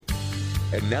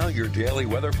And now your daily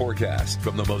weather forecast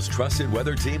from the most trusted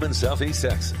weather team in Southeast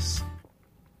Texas.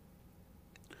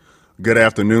 Good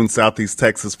afternoon, Southeast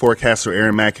Texas. Forecaster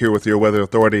Aaron Mack here with your Weather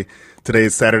Authority. Today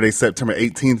is Saturday, September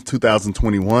 18th,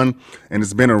 2021, and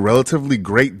it's been a relatively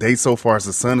great day so far as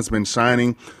the sun has been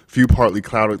shining. Few partly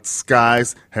clouded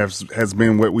skies has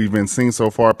been what we've been seeing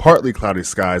so far. Partly cloudy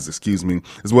skies,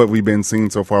 is what we've been seeing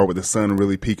so far with the sun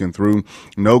really peeking through.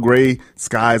 No gray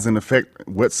skies in effect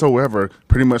whatsoever,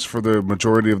 pretty much for the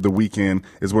majority of the weekend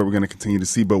is what we're going to continue to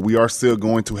see. But we are still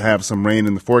going to have some rain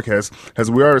in the forecast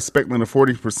as we are expecting a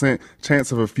 40%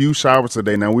 chance of a few showers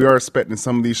today. Now, we are expecting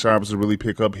some of these showers to really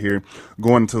pick up here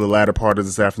going into the latter part of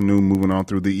this afternoon, moving on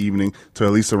through the evening to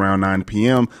at least around 9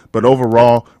 p.m. But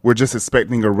overall, we're just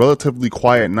expecting a relatively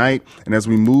quiet night. And as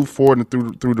we move forward and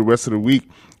through the rest of the week,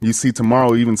 you see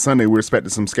tomorrow, even Sunday, we're expecting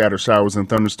some scattered showers and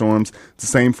thunderstorms. The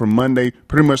same for Monday,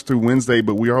 pretty much through Wednesday,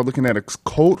 but we are looking at a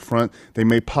cold front. They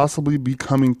may possibly be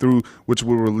coming through, which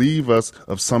will relieve us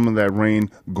of some of that rain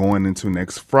going into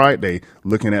next Friday.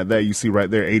 Looking at that, you see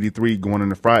right there, 83 going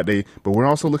into Friday, but we're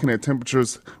also looking at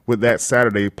temperatures with that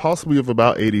Saturday, possibly of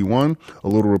about 81. A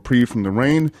little reprieve from the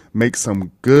rain makes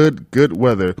some good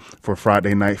weather for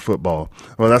Friday night football.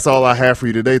 Well, that's all I have for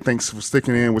you today. Thanks for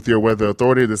sticking in with your Weather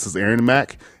Authority. This is Aaron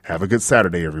Mack. Have a good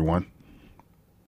Saturday, everyone.